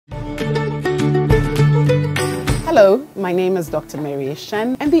Hello, my name is Dr. Mary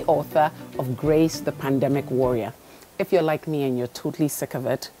Ashun. I'm the author of Grace, the Pandemic Warrior. If you're like me and you're totally sick of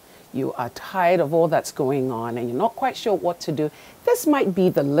it, you are tired of all that's going on and you're not quite sure what to do, this might be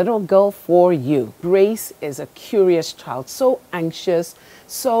the little girl for you. Grace is a curious child, so anxious,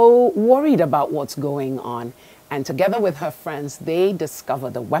 so worried about what's going on. And together with her friends, they discover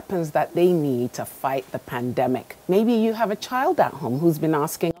the weapons that they need to fight the pandemic. Maybe you have a child at home who's been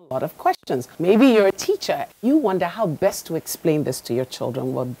asking a lot of questions. Maybe you're a teacher. You wonder how best to explain this to your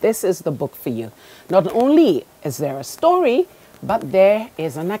children. Well, this is the book for you. Not only is there a story, but there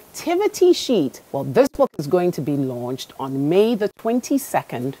is an activity sheet. Well, this book is going to be launched on May the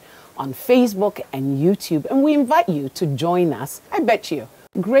 22nd on Facebook and YouTube, and we invite you to join us. I bet you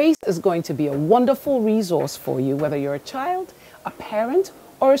Grace is going to be a wonderful resource for you, whether you're a child, a parent,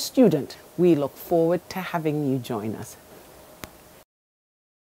 or a student. We look forward to having you join us.